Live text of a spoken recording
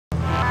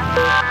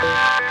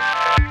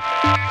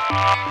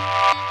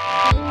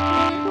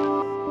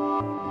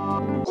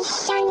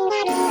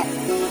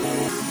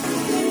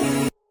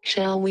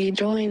Shall we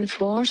join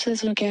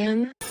forces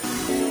again?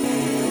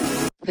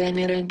 Then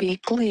it'll be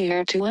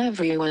clear to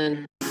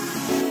everyone.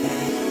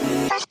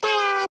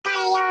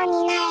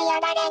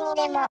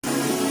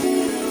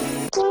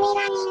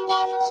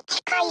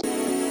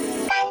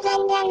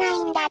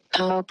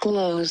 How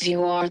close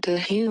you are to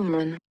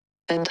human,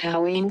 and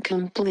how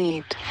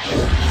incomplete.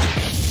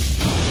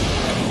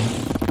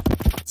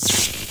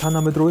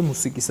 თანამედროვე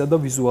მუსიკისა და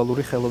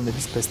ვიზუალური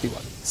ხელოვნების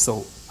ფესტივალი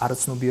SOU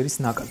არაცნობიერის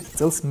ნაკადი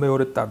წელს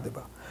მეორედ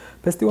ტარდება.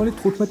 ფესტივალი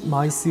 15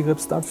 მაისს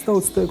იღებს სტარტს და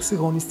 26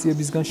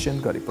 ღონისძიებისგან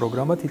შემდგარი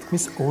პროგრამა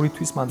თითქმის 2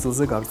 თვის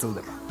მანძილზე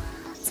გაგრძელდება.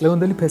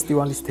 წლევანდელი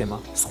ფესტივალის თემა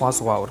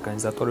სხვა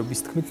ორგანიზატორების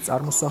თქმით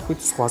წარმოსახვით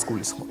სხვას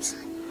გულისხმობს,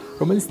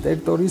 რომელიც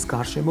ტერიტორიის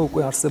გარშემო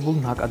უკვე არსებულ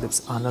ნაკადებს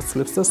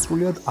ანაცვლებს და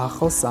სრულიად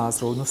ახალ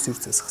სააზროვნო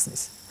სივრცეს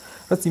ხსნის.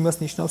 რაც იმას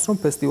ნიშნავს, რომ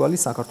ფესტივალი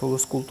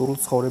საქართველოს კულტურულ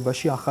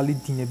ცხოვრებაში ახალი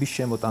დინების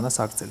შემოტანას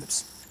აგრძელებს.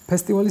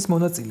 ფესტივალის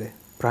მონაწილე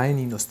ბრაიან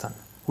ინოსთან,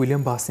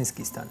 უილიამ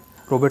ბასინსკისთან,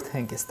 რობერტ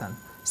ჰენკესთან,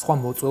 სხვა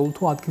მოწვეულ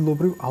თუ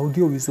ადგილობრივ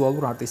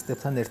აუდიო-ვიზუალურ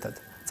არტისტებთან ერთად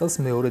წელს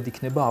მეორედ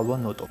იქნება ალვა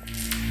ნოტო.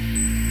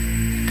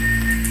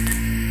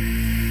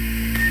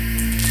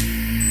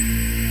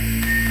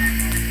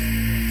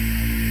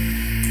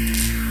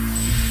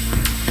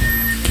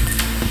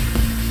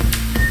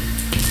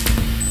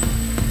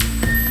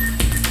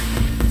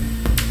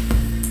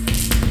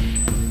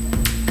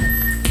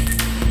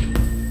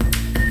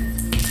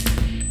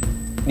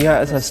 Yeah,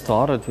 as I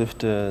started with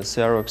the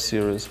Xerox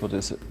series, what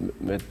is it?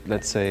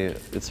 Let's say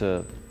it's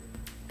a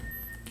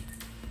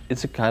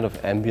kind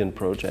of ambient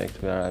project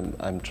where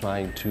I'm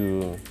trying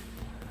to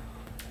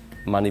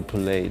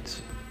manipulate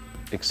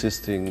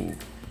existing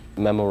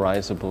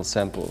memorizable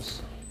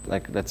samples.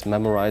 Like that's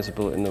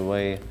memorizable in a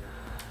way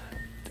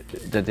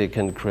that they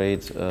can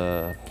create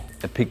a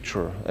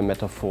picture, a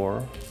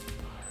metaphor.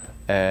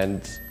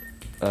 And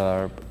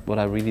what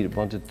I really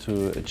wanted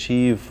to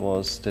achieve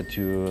was that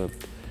you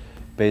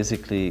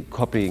basically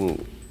copying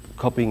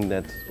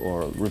that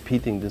or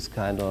repeating this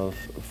kind of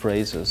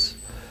phrases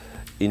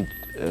in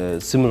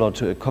similar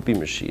to a copy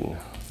machine.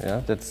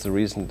 Yeah, that's the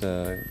reason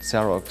the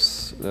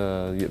Xerox.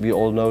 We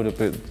all know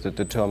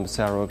the term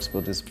Xerox,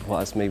 but it's for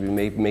us maybe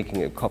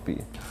making a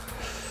copy.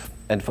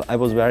 And I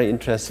was very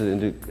interested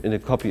in the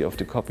copy of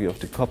the copy of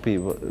the copy.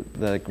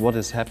 Like what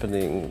is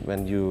happening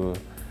when you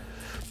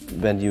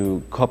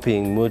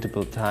copying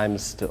multiple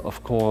times,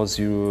 of course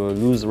you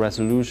lose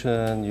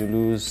resolution, you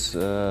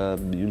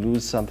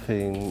lose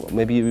something,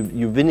 maybe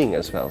you're winning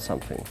as well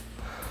something.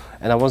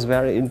 And I was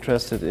very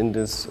interested in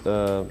this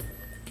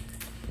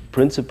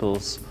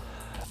principles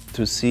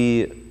to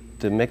see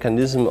the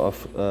mechanism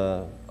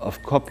of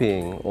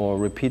copying or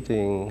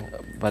repeating,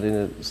 but in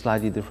a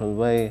slightly different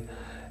way,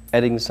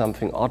 adding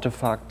something,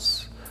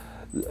 artifacts,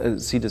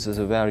 see this as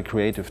a very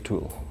creative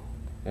tool.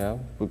 Yeah,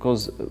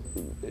 because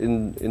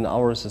in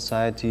our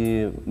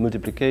society,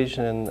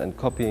 multiplication and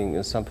copying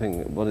is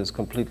something what is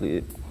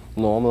completely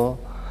normal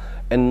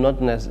and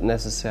not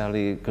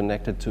necessarily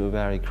connected to a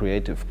very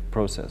creative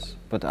process.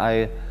 But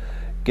I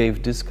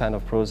gave this kind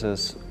of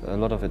process a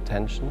lot of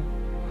attention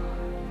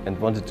and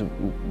wanted to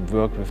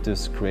work with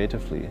this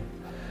creatively.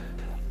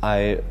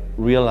 I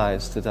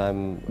realized that I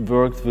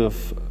worked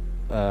with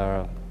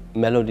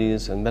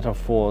melodies and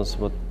metaphors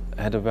that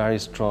had a very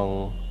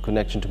strong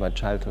connection to my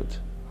childhood.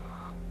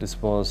 This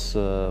was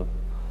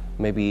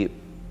maybe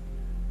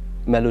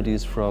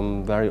melodies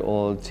from very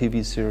old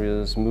TV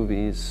series,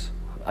 movies.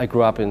 I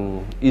grew up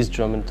in East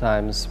German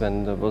times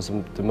when there was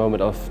the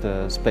moment of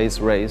the space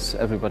race.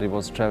 Everybody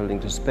was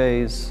traveling to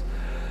space.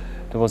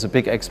 There was a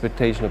big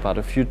expectation about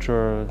the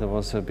future. There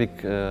was a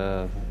big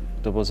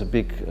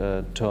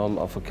term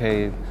of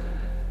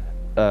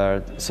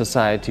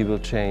society will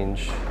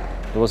change.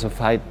 There was a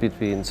fight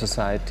between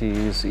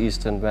societies,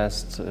 East and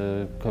West,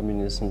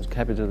 communism,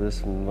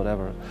 capitalism,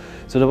 whatever.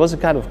 So there was a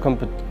kind of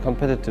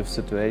competitive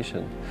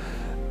situation.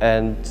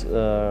 And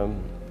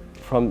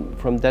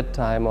from that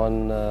time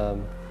on,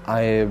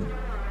 I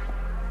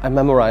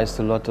memorized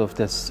a lot of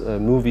these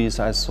movies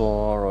I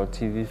saw, or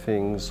TV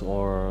things,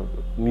 or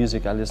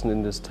music I listened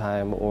in this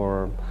time,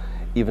 or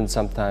even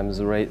sometimes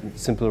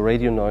simple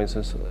radio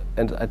noises.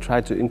 And I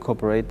tried to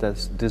incorporate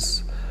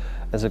this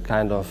as a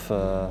kind of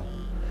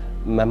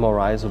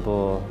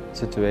memorizable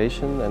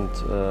situation, and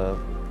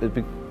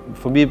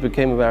for me it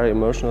became a very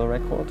emotional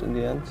record in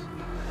the end.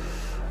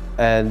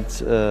 And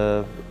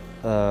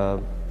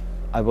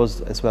I was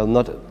as well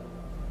not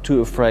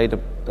too afraid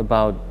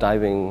about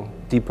diving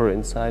deeper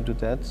inside to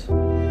that.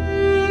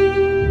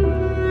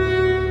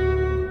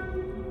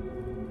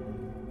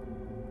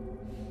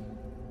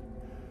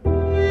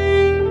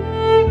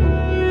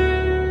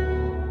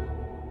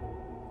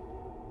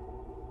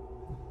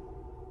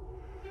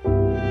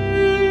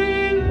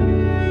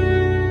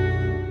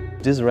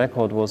 This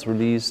record was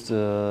released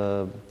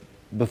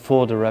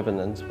before the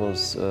Revenant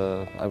was.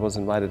 I was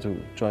invited to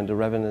join the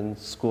Revenant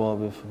score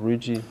with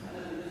Ruji,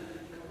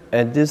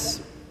 and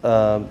this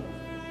a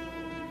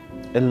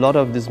lot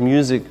of this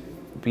music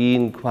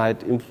been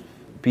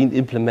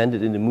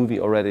implemented in the movie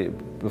already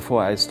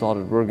before I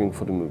started working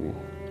for the movie.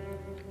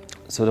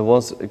 So there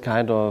was a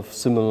kind of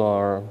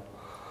similar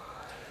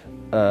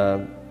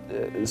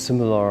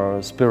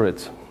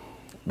spirit.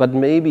 But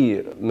maybe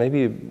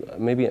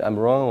I'm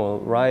wrong or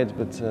right,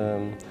 but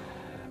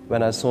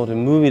when I saw the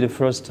movie the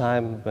first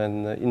time,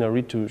 when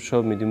Inaritu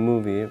showed me the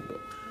movie,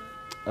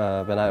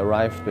 when I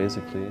arrived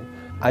basically,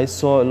 I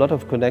saw a lot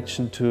of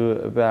connection to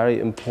a very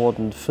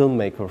important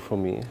filmmaker for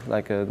me,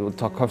 like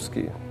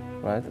Tarkovsky,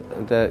 right?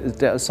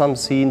 There are some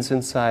scenes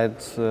inside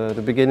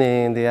the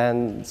beginning, the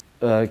end,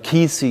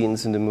 key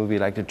scenes in the movie,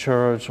 like the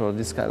church or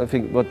this kind of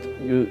thing. But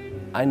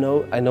I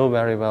know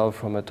very well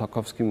from a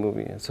Tarkovsky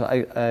movie. So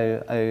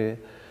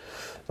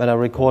when I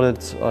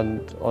recorded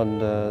on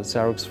the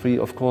Xerox 3,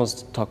 of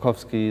course,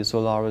 Tarkovsky,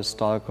 Solaris,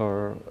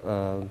 Stalker,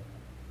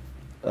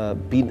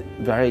 been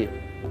very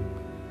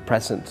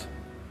present.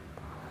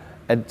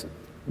 And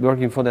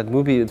working for that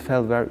movie, it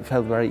felt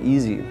very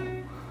easy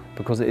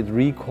because it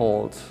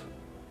recalled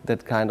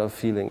that kind of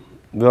feeling.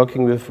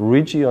 Working with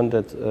Rigi on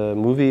that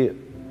movie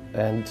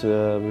and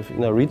with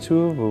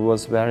Inaritu, who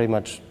was very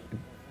much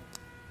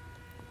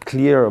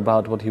clear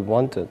about what he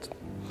wanted,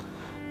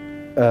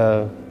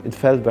 it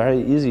felt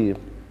very easy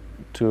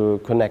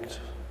to connect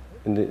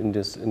in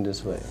this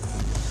way.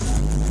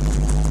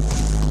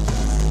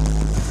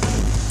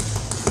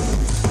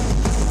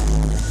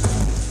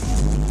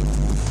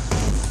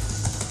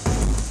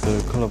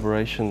 The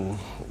collaboration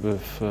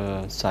with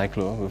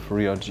Cyclo, with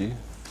Ryoji,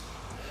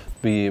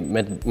 we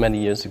met many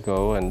years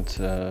ago, and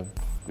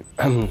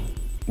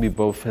we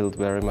both felt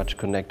very much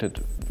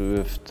connected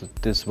with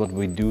this, what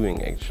we're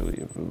doing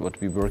actually,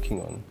 what we're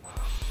working on.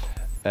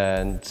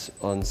 And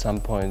on some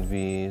point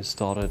we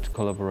started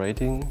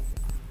collaborating.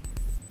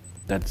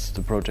 That's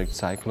the project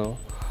Cyclo.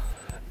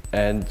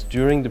 And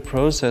during the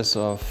process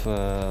of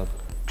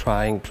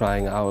trying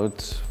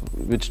out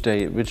which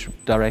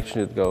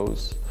direction it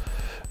goes,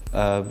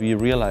 we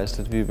realized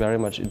that we're very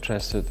much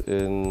interested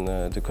in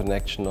the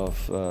connection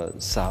of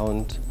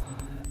sound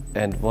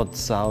and what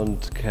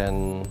sound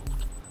can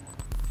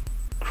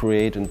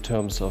create in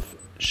terms of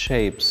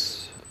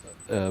shapes,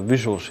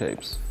 visual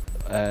shapes.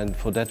 And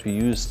for that we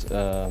used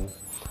our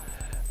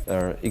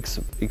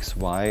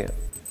XY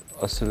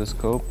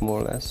oscilloscope,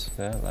 more or less,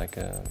 yeah, like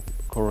a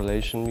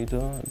correlation meter,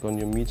 a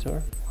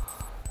goniometer.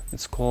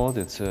 It's called.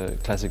 It's a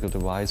classical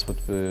device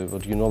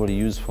what you normally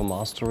use for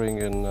mastering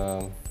in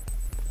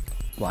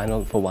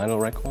vinyl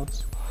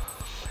records.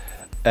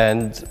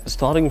 And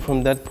starting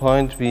from that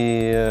point,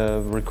 we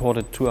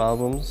recorded 2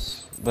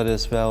 albums, but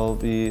as well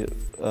we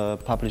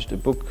published a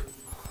book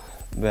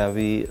where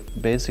we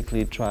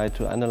basically try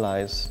to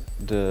analyze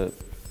the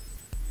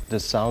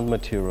sound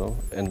material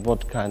and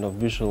what kind of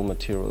visual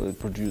material it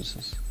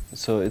produces.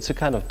 So it's a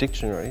kind of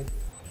dictionary,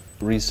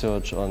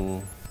 research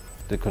on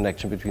the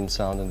connection between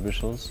sound and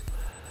visuals.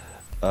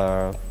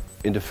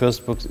 In the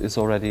first book it's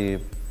already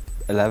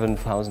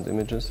 11,000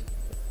 images.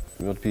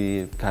 It would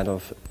be kind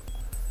of,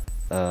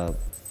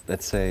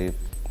 let's say,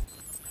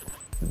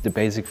 the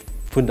basic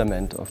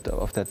fundament of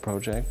that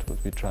project, what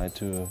we try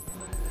to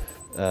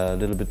a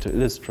little bit to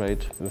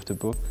illustrate with the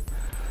book.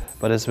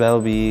 But as well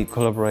we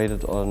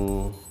collaborated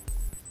on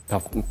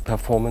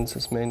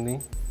performances mainly,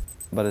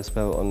 but as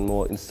well on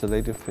more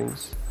installative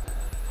things.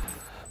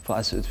 For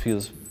us it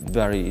feels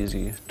very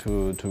easy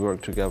to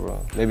work together,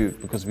 maybe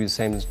because we're the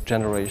same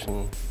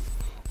generation,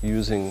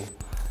 using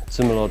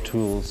similar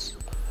tools,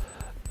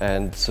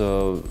 and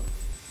so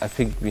I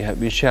think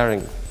we're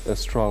sharing a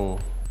strong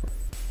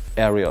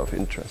area of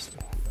interest.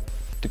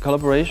 The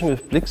collaboration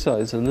with Blixar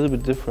is a little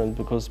bit different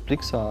because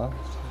Blixar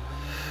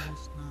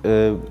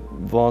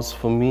was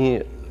for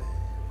me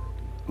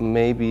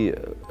maybe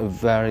a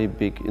very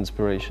big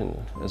inspiration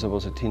as I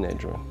was a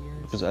teenager,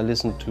 because I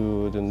listened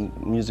to the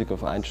music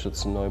of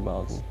Einstürzen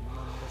Neubauten.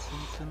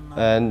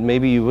 And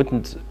maybe you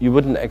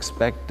wouldn't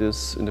expect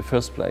this in the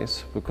first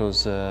place,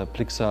 because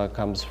Blixar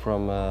comes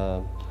from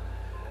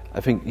I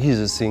think he's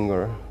a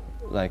singer.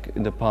 Like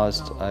in the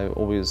past I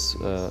always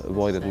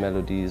avoided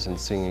melodies and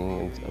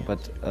singing,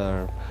 but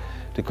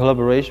the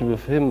collaboration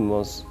with him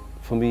was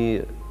for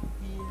me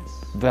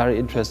very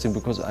interesting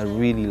because I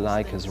really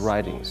like his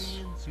writings,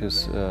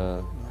 his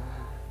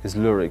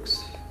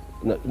lyrics.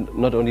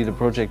 Not only the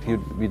project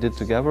we did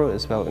together,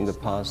 as well in the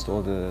past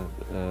all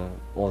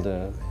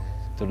the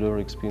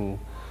lyrics been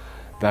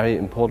very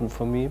important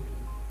for me.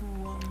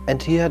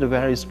 And he had a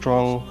very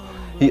strong,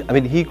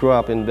 he grew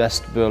up in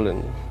West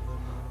Berlin.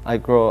 I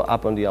grew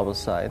up on the other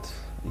side.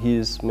 He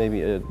is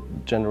maybe a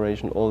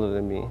generation older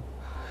than me.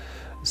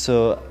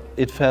 So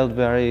it felt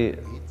very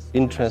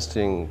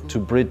interesting to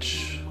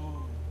bridge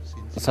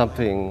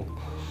something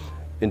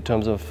in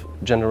terms of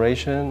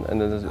generation,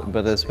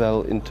 but as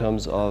well in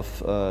terms of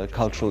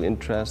cultural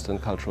interest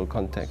and cultural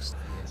context.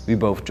 We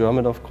both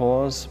German, of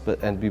course,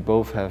 and we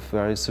both have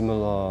very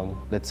similar,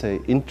 let's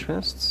say,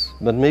 interests,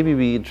 but maybe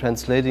we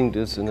translating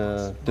this in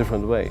a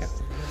different way.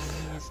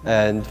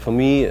 And for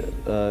me,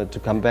 to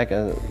come back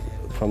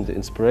from the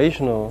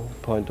inspirational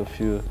point of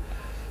view,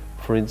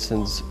 for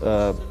instance,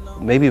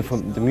 maybe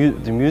from the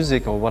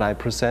music or what I'm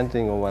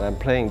presenting or what I'm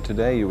playing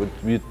today,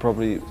 you'd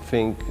probably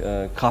think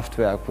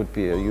Kraftwerk would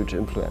be a huge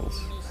influence.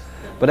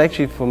 But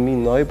actually for me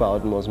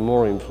Neubauten was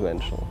more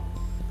influential,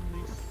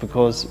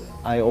 because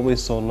I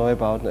always saw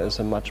Neubauten as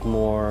a much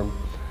more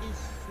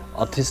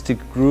artistic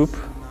group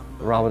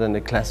rather than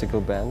a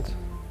classical band.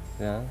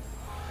 Yeah?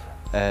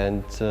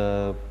 And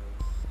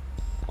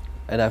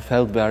I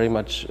felt very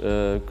much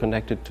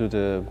connected to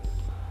the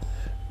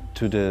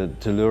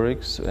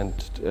lyrics and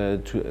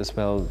as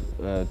well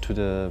to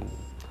the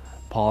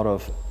part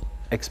of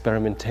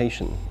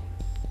experimentation.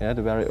 Yeah,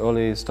 the very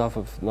early stuff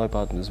of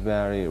Neubauten is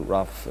very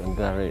rough and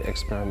very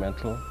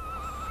experimental,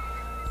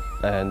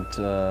 and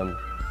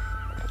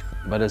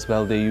but as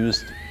well they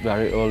used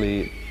very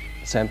early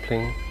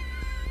sampling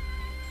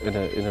in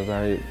a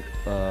very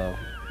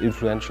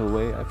influential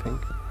way, I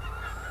think.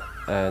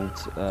 And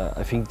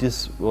I think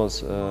this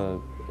was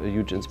a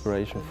huge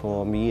inspiration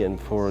for me and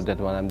for that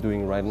what I'm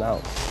doing right now.